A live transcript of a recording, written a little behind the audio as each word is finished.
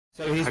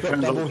So he's got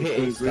double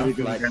hitting stuff,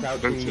 like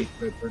crouching.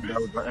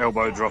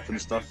 Elbow drop and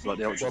stuff, like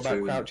the Ultra 2. What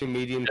about crouching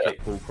medium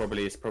kick pull?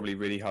 It's probably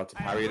really hard to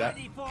parry that.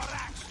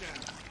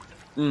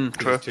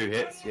 True. 2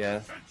 hits,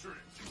 yeah.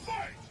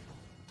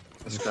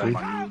 Let's go.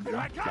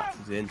 Max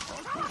is in.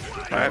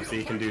 Alright, so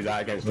you can do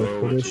that against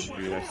oil, which is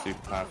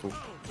super powerful.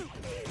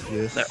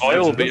 Yes. The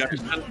oil will be.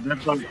 They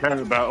don't care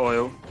about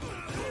oil.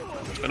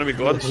 It's gonna be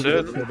gone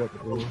soon.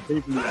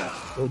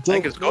 I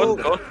think it's gone.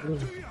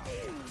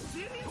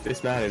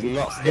 This man is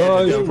not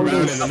scared to jump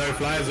around in the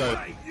no-fly zone.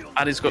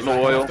 And he's got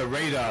no oil. The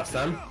radar,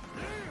 son.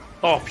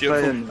 Oh,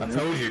 beautiful. I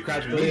told you,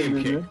 crouch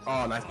medium kick.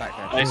 Oh, nice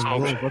backdash. Nice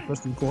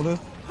corner.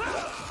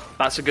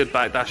 That's a good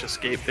backdash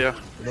escape there.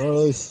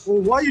 Nice. Well,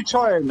 why are you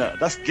trying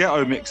that? That's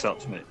ghetto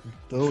mix-ups, mate.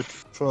 Don't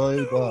try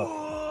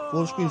that.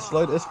 Full screen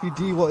slide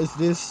SPD, what is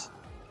this?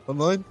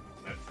 Online?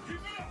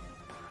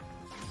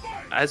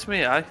 As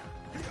me, aye.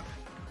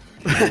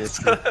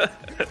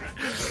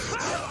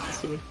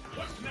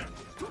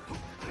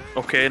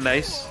 Okay,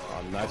 nice.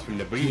 Oh, nice from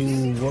the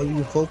breeze. Why are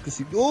you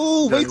focusing?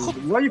 Oh, wake up!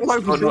 Why are you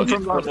focusing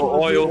from like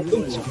oil?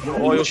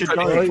 Oil should should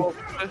die.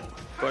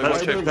 We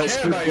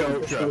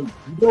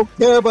don't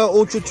care about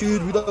Ultra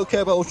 2, we don't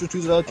care about Ultra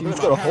 2's in our team. We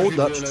just gotta hold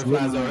that shit. We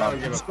just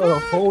gotta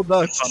hold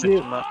that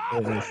shit.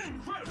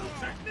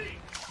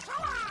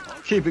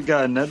 Keep it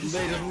going, Ned. Look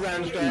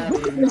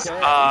at this.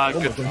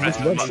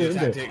 Good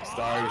Tactics,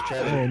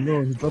 Oh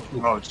no, he dropped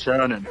it. Oh,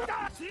 churning. Nice.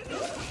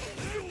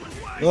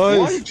 Why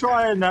are you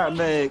trying that,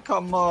 mate?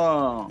 Come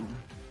on.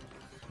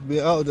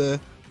 We're out there.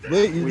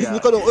 Wait, you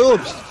look at the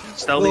orbs.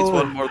 Still needs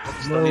one more.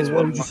 Still needs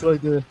one more. Just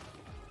right there.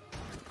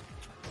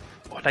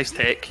 Oh, nice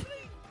take.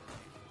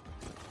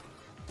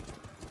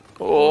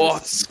 Oh,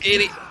 it's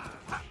scary.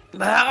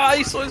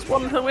 Nice, so he's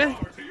one away.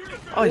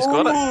 Oh, he's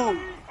got it.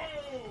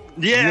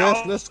 Yeah.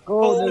 Yes, let's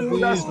go. Oh,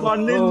 that's my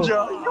ninja.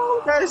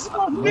 Yo, that's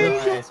my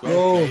ninja.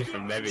 Yo,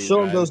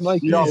 show him those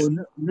Nikes. Yo,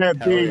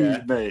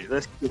 Nebi, mate.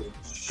 Let's go.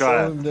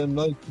 Show him them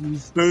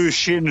Nikes.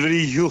 Bushin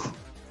Ryu.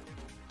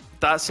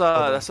 That's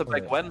a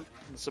big win.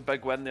 It's a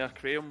big win there.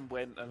 Graham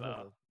went in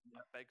a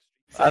big.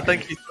 I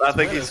think he's.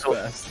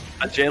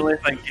 I genuinely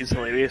think he's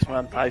hilarious,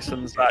 man.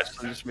 Tyson's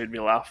actually just made me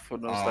laugh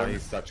when I was there.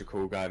 He's such a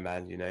cool guy,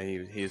 man. You know,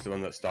 he's the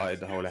one that started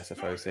the whole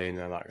SFO scene,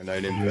 and like I've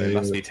known him for it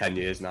must be 10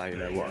 years now. You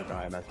know, what a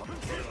guy, man.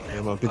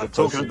 Yeah, man, big up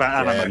Talking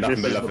about anime,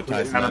 nothing but love for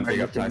Tyson, man. Big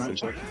up Tyson.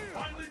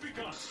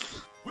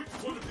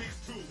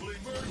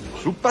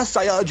 Super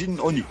Saiyajin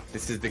Oni.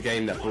 This is the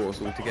game that brought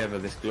us all together.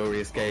 This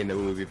glorious game that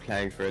we'll be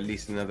playing for at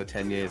least another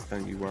 10 years.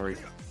 Don't you worry.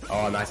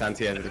 Oh, nice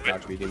anti-air with the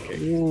crouch medium kick.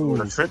 Ooh,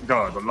 The trip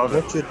guard, I love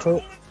it. watch your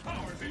top.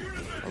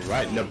 All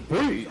right, the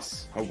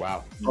boots. Oh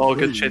wow. Oh,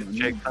 good shit,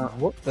 Jake.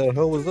 What the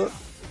hell was that?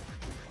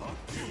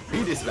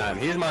 Beat this man.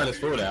 He is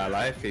 -4 there,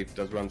 like, if he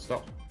does run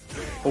stop.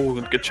 Oh,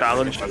 good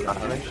challenge.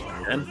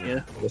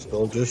 Yeah. Let's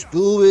go, just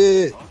do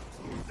it.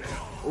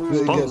 Do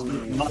it Sponsor.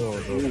 again.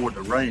 Oh,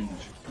 the range.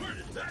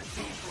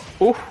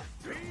 Oh,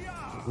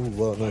 Ooh,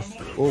 wow, nice.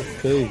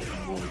 Okay.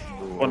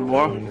 one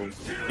more.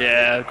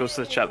 Yeah, it goes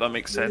to the chat. That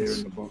makes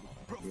sense.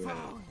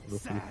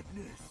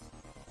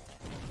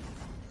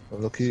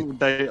 Lucky.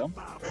 Data.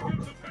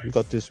 We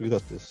got this, we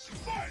got this.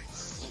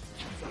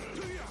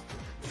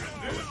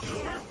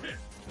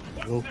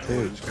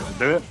 Okay.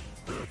 Do it.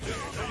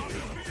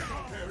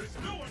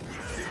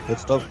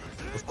 Let's stop.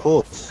 Of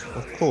course.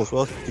 What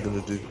else are you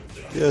gonna do?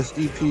 Yes,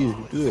 DP,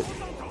 do it.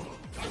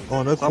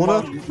 Oh, no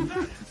corner?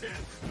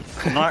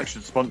 Nike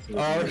should sponsor.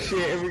 Oh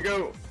shit, here we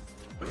go.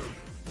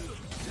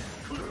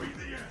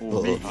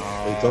 They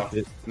dropped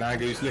it.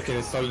 Nagu's looking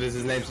as solid as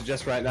his name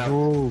suggests right now.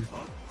 Oh.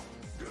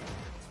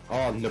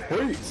 Oh, the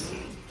boots.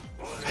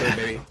 Let's go,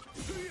 baby.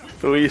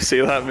 The way you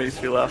say that makes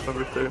me laugh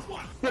every time.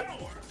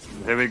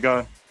 Here we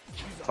go.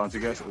 Time to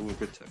guess. Oh,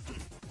 good tip.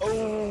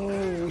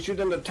 Oh, we should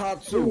have done the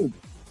Tatsu.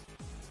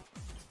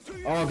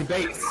 Oh, the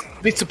baits.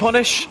 Needs to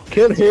punish.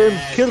 Kill him!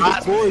 Kill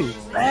this boy!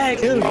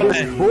 Kill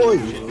this boy!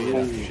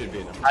 Should be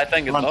enough. I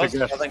think it Time to does.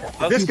 guess. I think it Is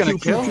does. this gonna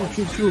kill?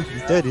 He's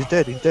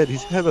dead,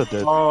 he's hella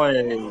dead. Oh,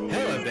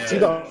 yeah. See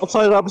that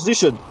upside of that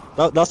position?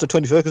 That's the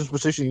 21st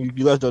position,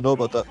 you guys don't know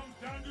about that.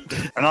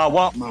 And I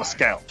want my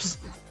scalps.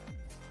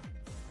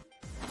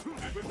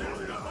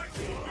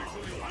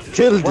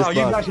 Kill this Wow,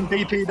 you man. mashing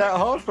DP that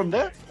hard from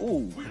there?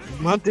 Ooh.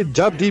 Man did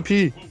jab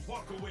DP.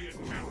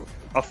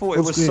 I thought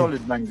it was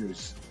solid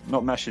mangoes,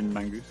 not mashing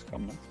mangoes.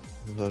 Come on.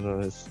 No,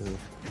 it's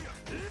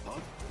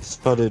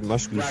solid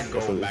mash goose.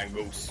 Ragdoll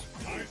Mangoes.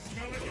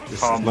 This is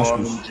Come mash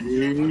on, goose.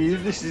 G.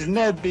 This is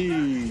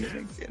Nebby.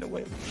 Get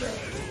away with that.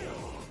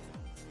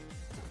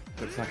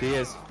 Looks like he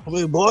is. Come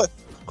here, boy.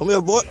 Come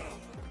here, boy.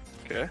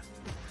 Okay.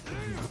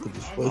 Look at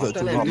this. What is that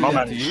Don't doing? let My do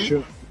man that is to you.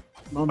 shook.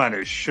 My man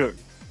is shook.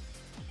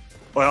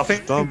 Well, I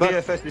think Down back.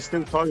 BFS is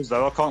still closed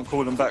though. I can't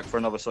call them back for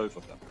another sofa.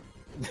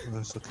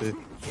 That's okay.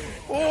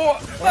 Oh,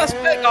 that's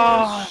big.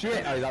 Oh,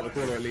 Shit. Oh, he's out the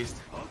corner at least.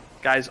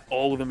 guys,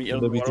 all the meat in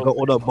the Maybe you got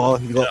world. all that bar.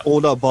 You got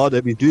all that bar.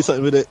 Maybe do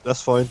something with it.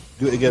 That's fine.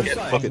 Do it again.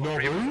 Fuck it.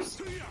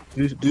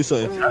 Do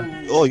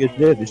something. Oh, you're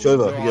dead. It's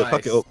over. You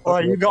pack it up. Oh,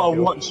 you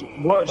gotta watch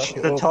Pack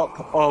it the up.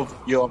 top of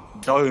your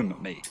dome,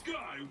 mate.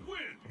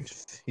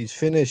 He's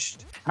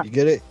finished. You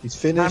get it? He's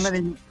finished. How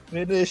many?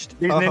 Finished.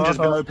 These ninjas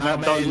been opening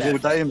up domes all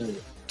day,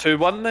 mate.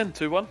 2-1 then.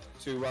 2-1.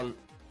 2-1.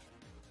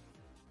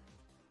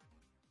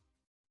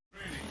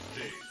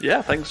 Yeah,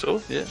 I think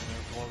so. Yeah.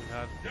 What we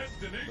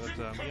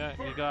had. But yeah,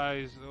 you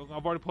guys,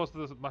 I've already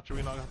posted this match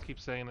arena. I have to keep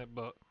saying it,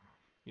 but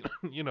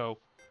you know,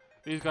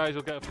 these guys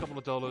will get a couple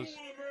of dollars.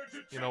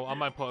 You know, I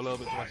might put a little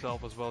bit to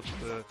myself as well, just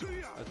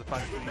as a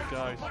thanks for you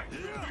guys.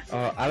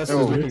 Alice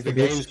was looking for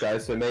games,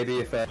 guys. So maybe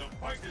if.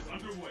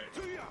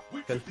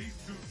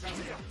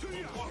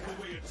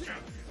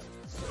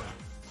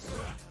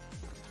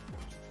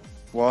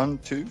 One,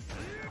 two.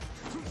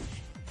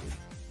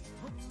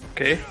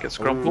 Okay, gets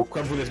crumpled.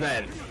 Crumple is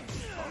mad.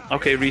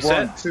 Okay,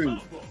 reset. 1,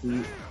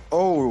 2.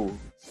 Oh.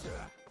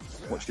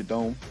 Watch the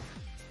dome.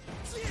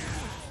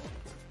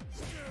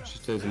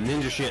 Just doing some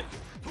ninja shit.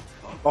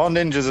 Our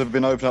ninjas have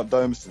been opening up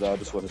domes today. I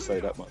just want to say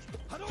that much.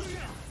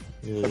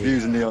 Yeah.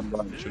 Abusing the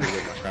online.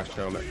 Crash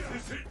helmet.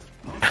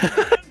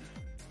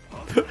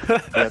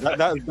 Yeah,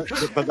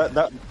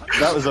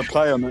 that was a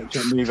player match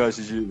at me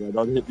versus you, man.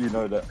 I hope you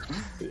know that.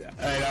 Yeah.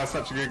 Hey, that was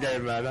such a good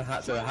game, man. I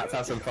had to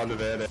have some fun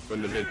with it. It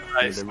wouldn't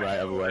have been right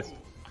otherwise.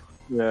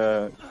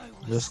 Yeah.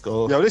 Let's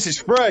go. Yo, this is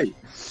free.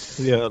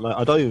 Yeah, like,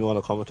 I don't even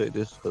want to commentate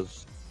this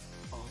because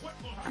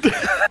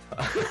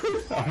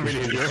I'm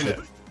really enjoying it.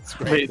 It's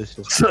great. Wait,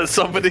 so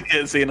somebody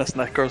gets in a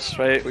Snickers,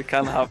 right? We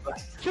can't have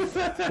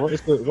this. what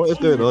is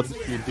going on?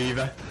 You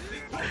diva.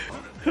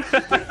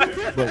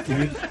 But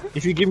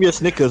if you give me a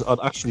Snickers, I'd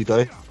actually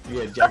die.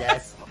 Yeah,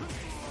 jackass.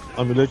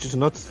 I'm allergic to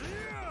nuts.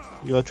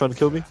 You are trying to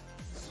kill me?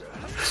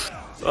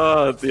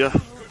 Oh dear.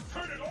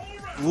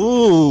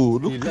 Ooh,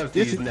 look You at love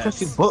this! these He's nuts.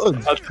 pressing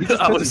buttons. He's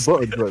just pressing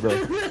buttons right now.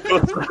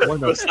 Why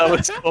not? That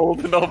was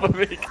holding over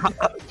me.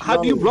 How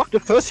do you block the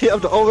first hit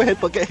of the overhead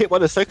but get hit by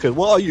the second?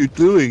 What are you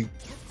doing?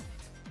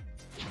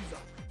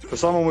 For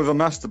someone with a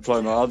master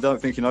diploma, I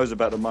don't think he knows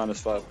about the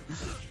 -5.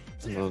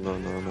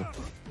 No.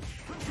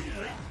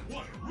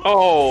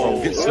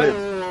 Oh, Get slipped.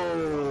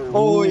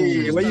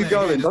 Oi, where you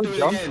going? Don't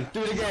jump.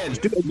 Do it again.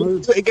 Do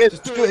it again.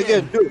 Do it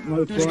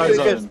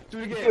again. Do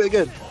it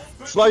again.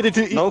 Slide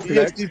into No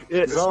flex.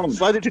 Zone.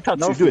 Slide into touch.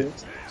 No Do it.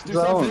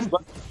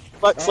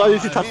 Slide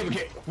into touch.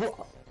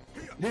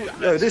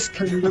 Yo, this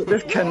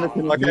Ken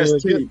looking like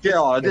ST. Get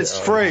out. This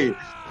free.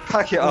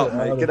 Pack it up,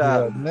 mate. Get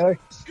out.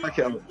 Next. Pack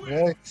it up.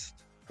 Next.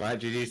 Right,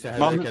 GG's to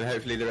Henrik, and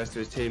hopefully the rest of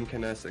his team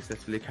can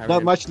successfully carry That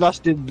him. match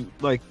lasted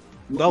like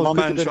that was My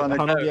man quicker trying than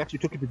to how long go. he actually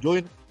took it to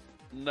join.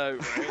 no,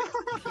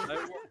 right? No.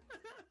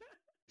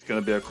 It's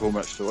gonna be a cool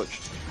match to watch.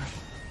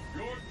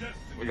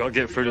 We gotta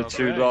get through the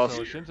two Okay, last,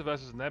 so Shinta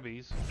versus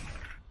Nebbies.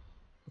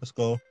 Let's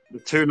go.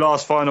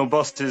 final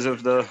bosses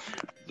of the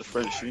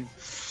French team.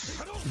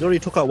 You already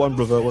took out one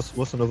brother.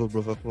 What's another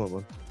brother? Come on,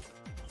 man.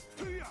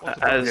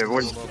 As, Yeah,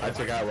 boys. I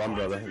took out one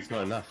brother, it's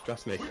not enough,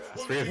 trust me.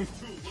 There's 3 of them.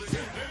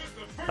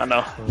 I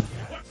know.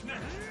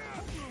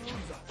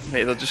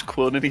 Mate, they're just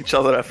cloning each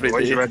other every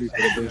Boys day. ready for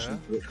the boost.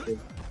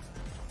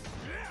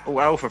 Oh,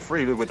 Alpha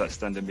 3, look with that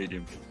standing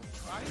medium.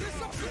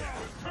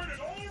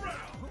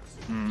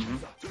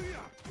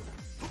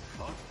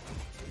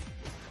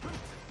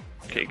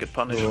 Okay, good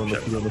punish. Oh,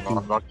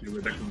 Shit. Lucky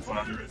with the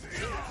confirm.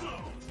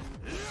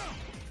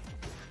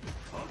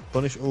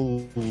 Punish.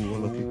 Oh,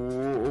 unlucky.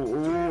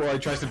 Ooh, he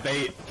tries to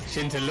bait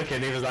Shinta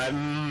looking, he was like,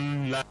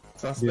 nah,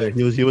 suspect. Yeah,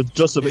 he was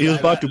just he was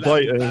about to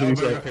bite, and he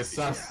was like,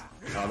 sus.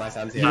 Oh, nice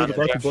anti. he was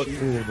about to bite.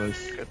 Oh,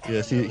 nice.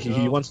 Yeah, see, he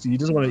doesn't want to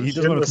commit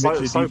to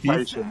the So DP,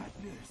 patient.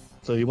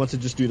 so he wants to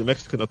just do the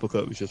Mexican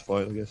uppercut, which is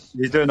fine, I guess.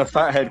 He's doing a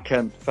fathead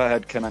Ken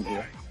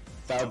anti.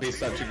 That would be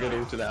such a good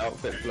alternate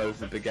outfit flow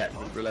for Baguette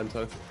with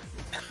Relento.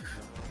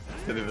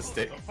 Bit of a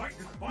stick.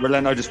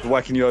 Relento just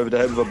whacking you over the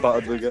head with a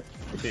buttered wigger.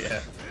 Yeah.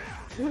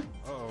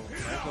 Uh-oh,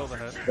 that's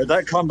overhead. But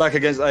that comeback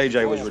against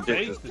AJ was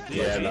ridiculous.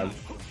 Yeah, man.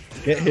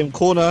 Get him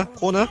corner.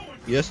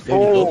 Yes. There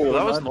we go. Oh,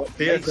 that was not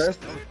DSS.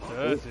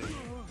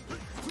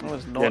 That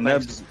was not Yeah, nice.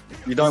 Nebs,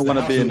 you don't want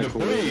to be in the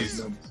corner.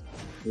 Please.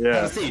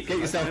 Yeah. See, get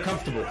yourself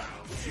comfortable.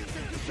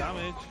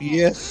 Damage.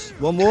 Yes.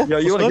 One more. Yeah,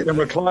 you want to What's get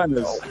them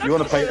recliners. You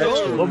want to pay that?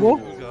 extra. One more.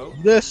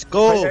 Let's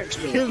go. Let's go. Pay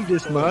extra. Kill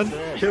this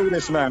man. Kill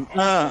this man.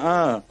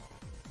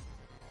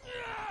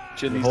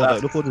 Ginny's, Hold on.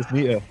 Look at this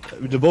meter.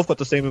 They both got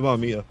the same amount of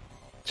meter.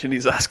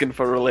 Ginny's asking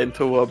for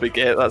Relento or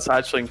Baguette. That's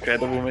actually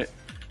incredible, mate.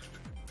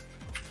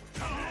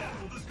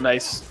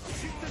 Nice.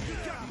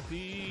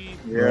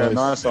 Yeah, Nice.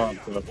 nice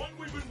answer.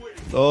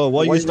 Oh,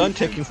 what are you stand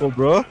taking for,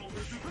 bro?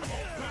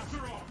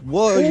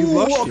 What are you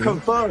What rushing?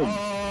 confirmed?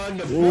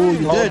 Oh,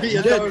 you're dead.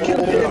 You're dead.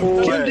 Kill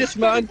him. Kill this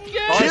man.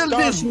 Kill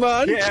this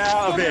man. Get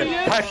out of here.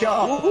 Pack it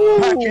up. Ooh.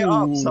 Pack it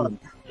up, son.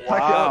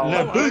 Pack it up.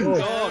 Wow.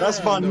 Naboo.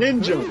 That's my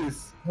ninja.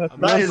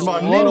 That is my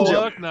All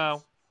ninja. work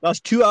now. That's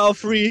 2 out of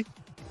 3.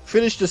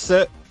 Finish the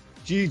set.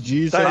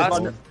 GG's. That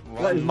son. is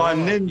that is my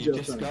ninja, You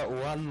just son. got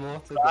one more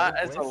to That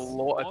go is a with.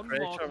 lot of One more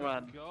pressure, to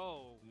man.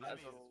 go. That is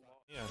a lot.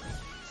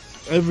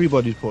 Yeah.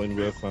 Everybody's putting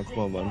work, man. Come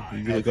on, man.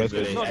 You guys got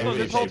Everybody- No, everybody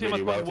this whole did team has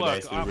really well put today. work.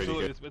 It's been really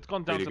Absolutely. good. It's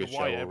gone down Really to good the show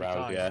wire all every round,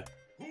 time. yeah.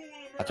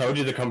 I told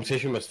you the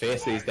competition was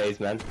fierce these days,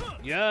 man.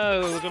 Yeah,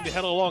 they're going to be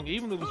hella long.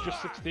 Even if it was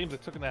just 6 teams,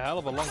 it took a hell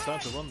of a long time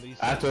to run these.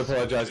 I have to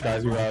apologise,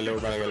 guys. We were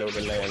running a little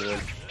bit later than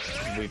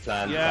we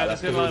planned. Yeah,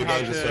 that's because all the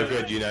games are so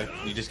good, you know.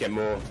 You just get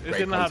more It great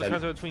didn't know how to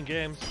content. transfer between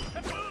games.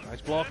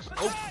 Nice blocks.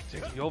 Oh,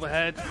 takes the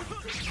overhead.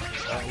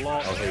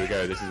 Oh, here we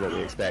go. This is what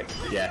we expect.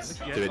 Yes.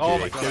 Yeah. Do it, Oh do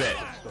my it. God. Do it.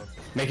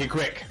 Make it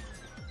quick.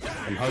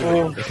 I'm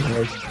hungry.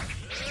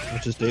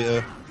 Which is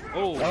data.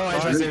 Oh,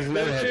 interesting.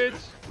 shit.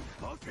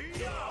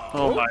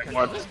 Oh my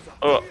god.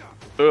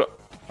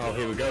 Oh,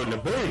 here we go.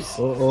 Naboos.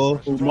 Oh,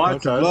 my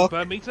turn.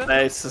 Per meter.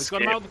 Nice He's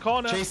got him out of the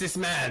corner. Chase this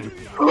man.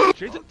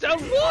 Chase it down.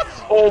 What?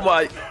 Oh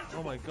my.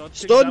 Oh my god.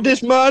 stun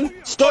this man!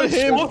 Stun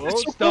him!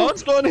 Stun.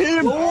 Stun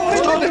him!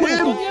 Stun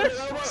him!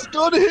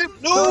 Stun him!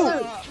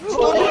 No!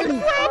 Stun him!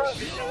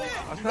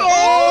 Let's go!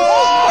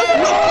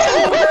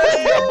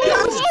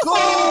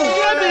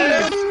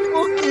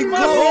 Fucking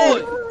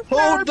go!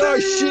 Hold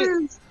that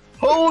shit!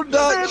 Hold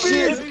that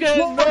shit! It's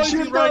getting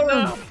noisy right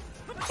now.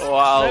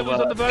 Wow, Never's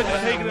on the man. verge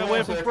of taking it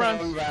away from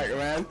France. Back,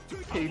 man.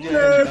 Look at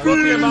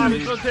him, man.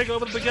 He's going to take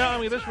over the big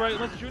army this right.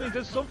 Unless Julie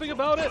does something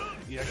about it.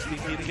 The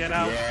XTP to get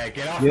out. Yeah,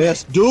 get off.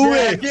 Yes, do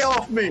it! Get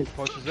off me!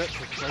 Pushes it.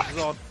 Pushes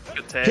on.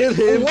 Good take. Kill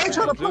him! Why are you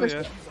trying to punish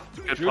Julia.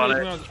 me? Good Julia's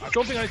punish. I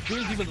don't think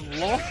Julia's even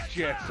lost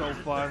yet so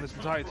far in this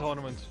entire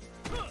tournament.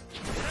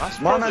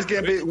 My man's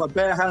getting beat with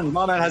bare hands.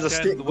 My man has a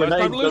stick The worst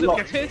time grenade. to lose a it. lot.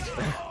 Gets hit.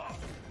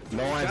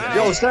 No one's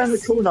Yo, stay in the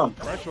corner.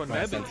 Pressure on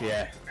Neb.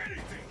 Yeah.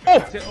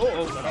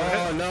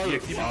 Oh no. Yeah, Oh,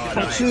 keep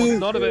nice.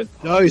 none of it.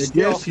 Nice,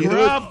 yes, he hurt.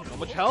 Grab. Not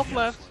much health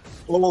left.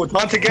 Oh,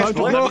 time to guess, Time to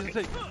boy. block.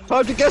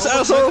 Time to guess,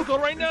 asshole! Go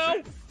right now.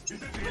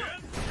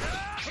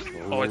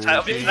 Oh, it's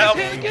out. It's Hit out.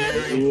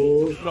 again.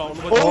 No,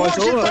 Oh, it's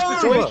over,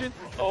 it's over.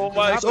 Oh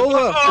my. It's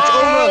over!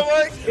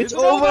 It's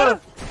over!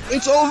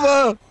 It's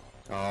over!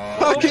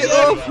 Pack it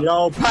up!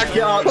 Yo, pack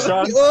it up,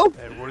 son. Pack it up!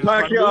 Everybody's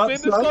Pack trying it to up, move in.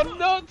 It's son. gone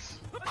nuts.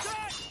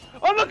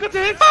 Oh, look at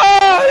it.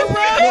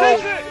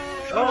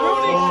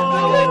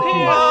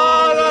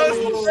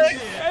 Oh,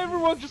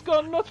 everyone's just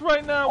gone nuts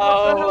right now.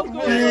 What the hell's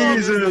going on?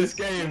 Jesus.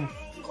 Game.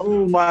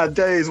 Oh my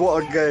days,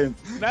 what a game.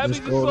 Naby's is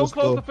go, so let's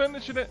close go. to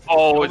finishing it.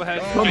 Oh, Overhead.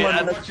 it's Come great.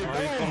 on, And- He's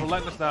gone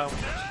relentless now.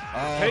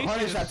 Oh,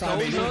 punish that time.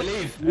 He didn't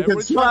believe. You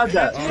can slide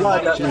that,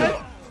 slide that. Man.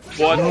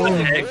 What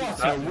the heck?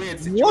 That's a weird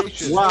What?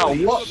 situation. Wow,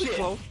 what?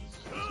 Close.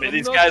 I mean,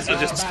 these guys are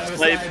just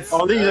playing.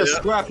 Oh, these are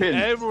scrapping.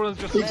 Everyone's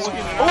just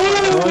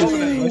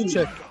fucking Nice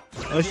check.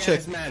 Nice check.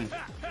 Yes, man.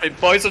 I mean,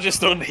 boys are just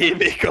throwing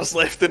haymakers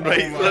left and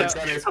right. Oh my God,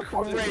 it's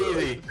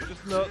crazy.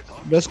 just nuts.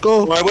 Let's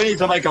go. Well, we need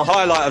to make a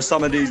highlight of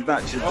some of these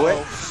matches,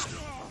 boy.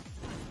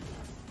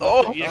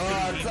 Oh,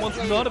 Yeah, he wants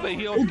none of it.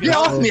 He always Get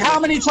off me!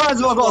 How many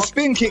times have I got to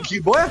spin kick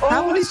you, boy?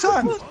 How many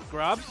times?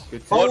 grabs.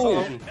 Good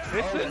Oh. take.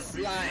 Hits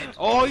it.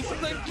 Oh, he's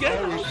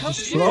again.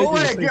 Oh,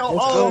 yeah, get off.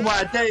 Oh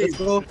my days! Let's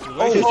go.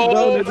 Oh, Chase it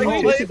down,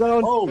 Eddie. Chase it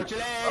down. Oh, Put your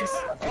legs.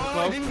 Oh,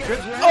 I didn't get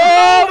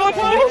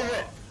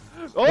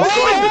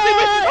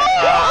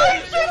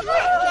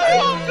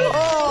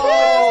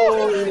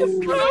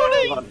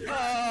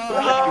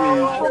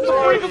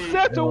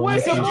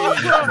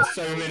Oh,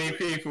 So many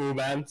people,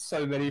 man.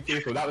 So many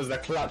people. That was the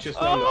clutchest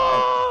one of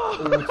all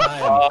time.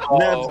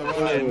 Oh. The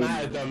one that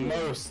mattered the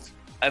most.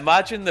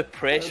 imagine the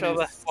pressure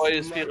this boy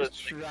is feeling.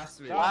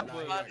 Trust me. That No,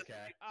 was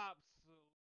okay.